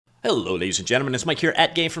Hello, ladies and gentlemen, it's Mike here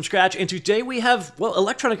at Gamefromscratch, and today we have, well,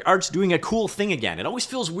 Electronic Arts doing a cool thing again. It always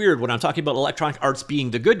feels weird when I'm talking about Electronic Arts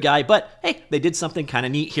being the good guy, but hey, they did something kind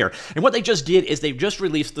of neat here. And what they just did is they've just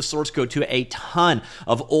released the source code to a ton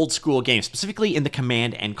of old school games, specifically in the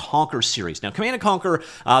Command & Conquer series. Now, Command & Conquer,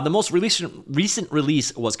 the most recent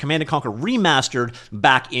release was Command & Conquer Remastered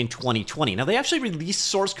back in 2020. Now, they actually released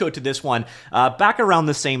source code to this one back around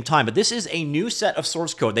the same time, but this is a new set of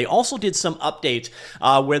source code. They also did some updates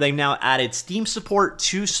where they now added Steam support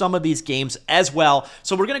to some of these games as well.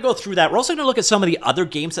 So we're going to go through that. We're also going to look at some of the other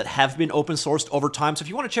games that have been open sourced over time. So if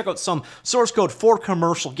you want to check out some source code for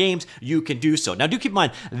commercial games, you can do so. Now, do keep in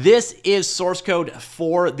mind, this is source code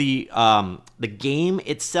for the game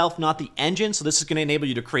itself, not the engine. So this is going to enable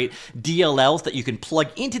you to create DLLs that you can plug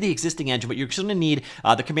into the existing engine, but you're going to need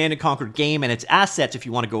the Command & Conquer game and its assets if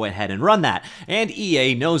you want to go ahead and run that. And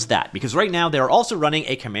EA knows that because right now they're also running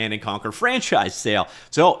a Command & Conquer franchise sale.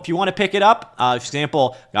 So if you want to pick it up, for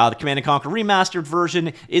example, the Command & Conquer Remastered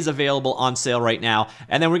version is available on sale right now.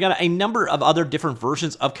 And then we got a number of other different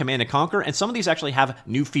versions of Command & Conquer, and some of these actually have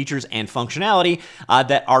new features and functionality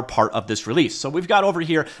that are part of this release. So we've got over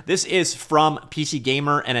here, this is from PC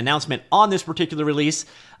Gamer, an announcement on this particular release.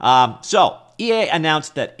 So EA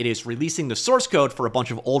announced that it is releasing the source code for a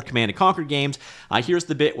bunch of old Command & Conquer games. Here's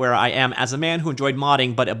the bit where I am, as a man who enjoyed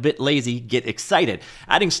modding but a bit lazy, get excited.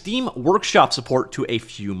 Adding Steam Workshop support to a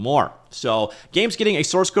few more. So, games getting a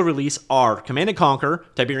source code release are Command & Conquer,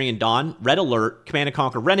 Tiberian Dawn, Red Alert, Command &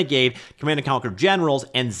 Conquer Renegade, Command & Conquer Generals,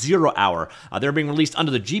 and 0 Hour. They're being released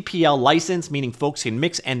under the GPL license, meaning folks can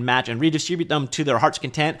mix and match and redistribute them to their heart's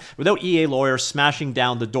content without EA lawyers smashing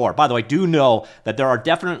down the door. By the way, do know that there are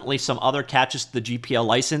definitely some other catches to the GPL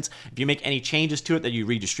license. If you make any changes to it that you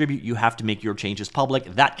redistribute, you have to make your changes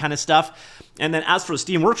public, that kind of stuff. And then as for the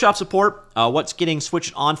Steam Workshop support, what's getting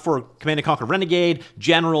switched on for Command & Conquer Renegade,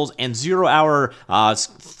 Generals, and 0 Hour,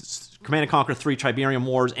 Command & Conquer 3 Tiberium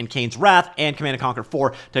Wars and Kane's Wrath, and Command & Conquer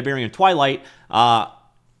 4 Tiberium Twilight, well,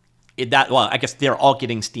 I guess they're all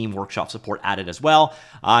getting Steam Workshop support added as well.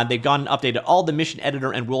 They've gone and updated all the mission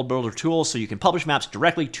editor and world builder tools so you can publish maps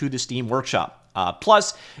directly to the Steam Workshop.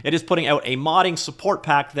 Plus, it is putting out a modding support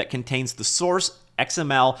pack that contains the source,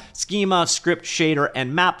 XML, schema, script, shader,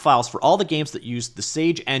 and map files for all the games that use the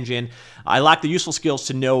Sage engine. I lack the useful skills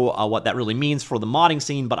to know what that really means for the modding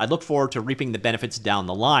scene, but I look forward to reaping the benefits down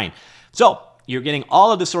the line. So, you're getting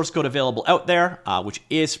all of the source code available out there, which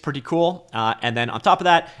is pretty cool. And then on top of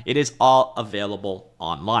that, it is all available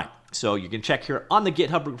online. So you can check here on the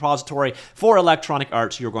GitHub repository for Electronic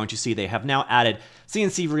Arts. You're going to see they have now added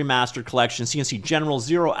CNC Remastered Collection, CNC General,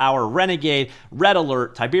 0 Hour, Renegade, Red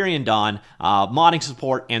Alert, Tiberian Dawn, modding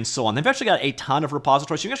support, and so on. They've actually got a ton of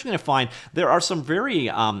repositories. You're actually going to find there are some very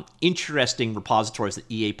interesting repositories that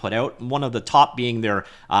EA put out. One of the top being their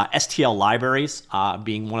STL libraries,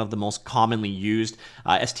 being one of the most commonly used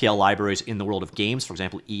STL libraries in the world of games, for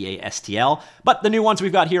example, EA STL. But the new ones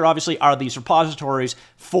we've got here, obviously, are these repositories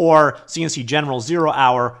for CNC General, 0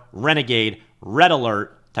 Hour, Renegade, Red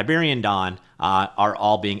Alert, Tiberian Dawn, are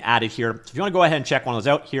all being added here. So if you want to go ahead and check one of those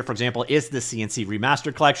out, here, for example, is the CNC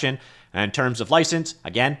Remastered Collection. And in terms of license,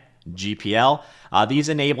 again, GPL. These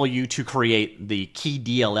enable you to create the key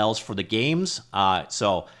DLLs for the games.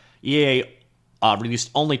 So EA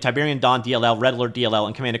released only Tiberian Dawn DLL, Red Alert DLL,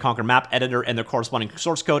 and Command & Conquer Map Editor and their corresponding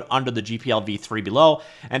source code under the GPL v3 below,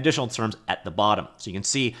 and additional terms at the bottom. So you can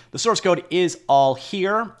see the source code is all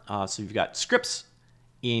here. So you've got scripts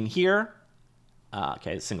in here.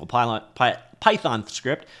 Okay, single Python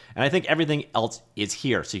script, and I think everything else is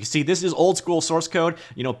here. So you can see this is old school source code.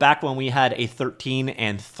 You know, back when we had a 13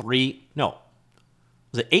 and 3, no,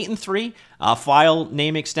 was it 8 and 3 file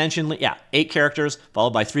name extension? Yeah, 8 characters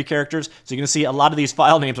followed by 3 characters. So you're going to see a lot of these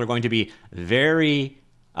file names are going to be very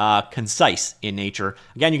concise in nature.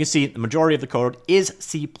 Again, you can see the majority of the code is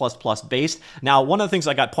C++ based. Now, one of the things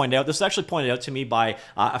I got pointed out, this was actually pointed out to me by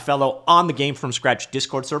a fellow on the Gamefromscratch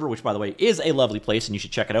Discord server, which, by the way, is a lovely place, and you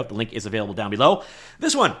should check it out. The link is available down below.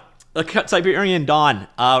 This one, the Tiberian Dawn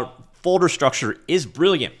folder structure is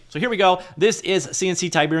brilliant. So here we go. This is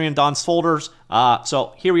CNC Tiberian Dawn's folders.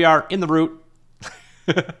 So here we are in the root.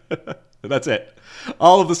 That's it.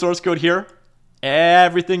 All of the source code here.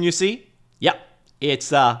 Everything you see. Yep.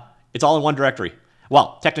 It's all in one directory.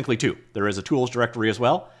 Well, technically 2. There is a tools directory as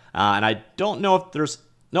well. And I don't know if there's,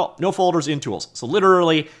 no folders in tools. So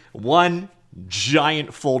literally one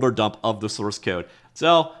giant folder dump of the source code.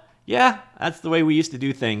 So yeah, that's the way we used to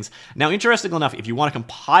do things. Now, interestingly enough, if you want to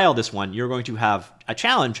compile this one, you're going to have a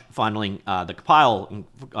challenge finding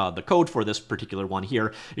the code for this particular one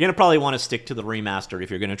here. You're going to probably want to stick to the remaster if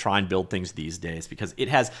you're going to try and build things these days, because it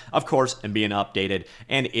has, of course, and being updated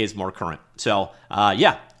and is more current. So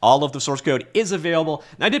yeah, all of the source code is available.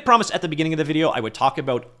 And I did promise at the beginning of the video I would talk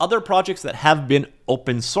about other projects that have been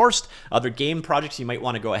open sourced, other game projects you might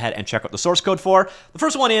want to go ahead and check out the source code for. The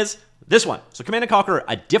first one is this one. So Command & Conquer,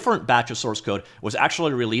 a different batch of source code, was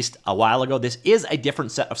actually released a while ago. This is a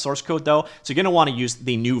different set of source code though, so you're going to want to use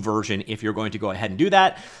the new version if you're going to go ahead and do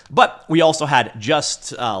that. But we also had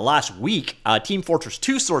just last week, Team Fortress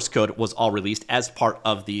 2 source code was all released as part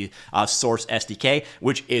of the Source SDK,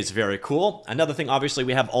 which is very cool. Another thing, obviously,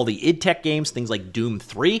 we have all the id Tech games, things like Doom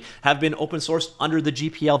 3 have been open sourced under the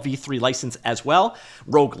GPL v3 license as well.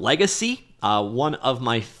 Rogue Legacy, one of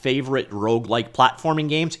my favorite roguelike platforming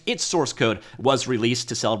games, its source code was released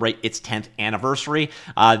to celebrate its 10th anniversary.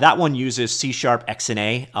 That one uses C#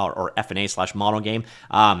 XNA or FNA / model game.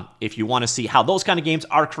 If you want to see how those kind of games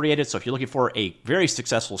are created, so if you're looking for a very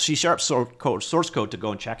successful C# source code to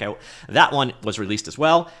go and check out, that one was released as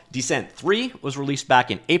well. Descent 3 was released back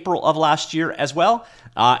in April of last year as well.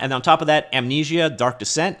 And on top of that, Amnesia, Dark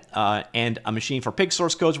Descent, and A Machine for Pigs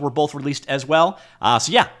source codes were both released as well.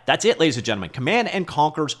 So yeah, that's it, ladies and gentlemen. Command &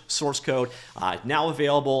 Conquer's source code now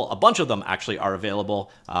available. A bunch of them actually are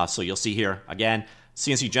available. So you'll see here again,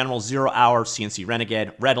 CNC General, Zero Hour, CNC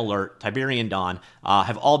Renegade, Red Alert, Tiberian Dawn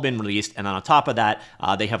have all been released. And on top of that,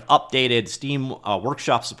 they have updated Steam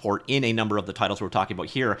Workshop support in a number of the titles we're talking about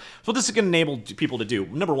here. So this is going to enable people to do,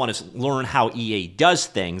 number one, is learn how EA does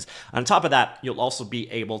things. On top of that, you'll also be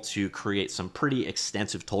able to create some pretty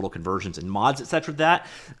extensive total conversions and mods, etc. That.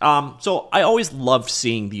 So I always love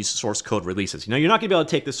seeing these source code releases. You know, you're not going to be able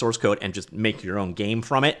to take the source code and just make your own game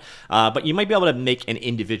from it, but you might be able to make an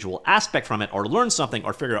individual aspect from it or learn something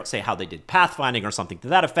or figure out, say, how they did pathfinding or something to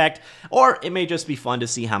that effect, or it may just be fun to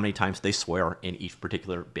see how many times they swear in each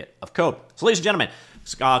particular bit of code. So, ladies and gentlemen,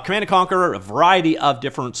 Command & Conquer, a variety of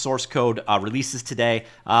different source code releases today.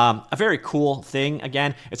 A very cool thing.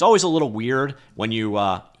 Again, it's always a little weird when you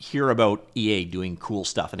hear about EA doing cool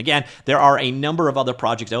stuff. And again, there are a number of other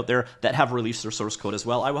projects out there that have released their source code as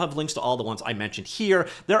well. I will have links to all the ones I mentioned here.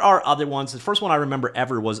 There are other ones. The first one I remember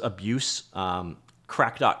ever was Abuse,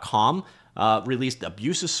 Crack.com. Released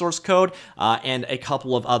Abuse's source code, and a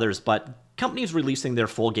couple of others, but companies releasing their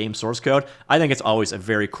full game source code, I think it's always a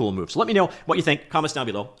very cool move. So let me know what you think. Comments down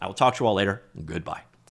below. I will talk to you all later. Goodbye.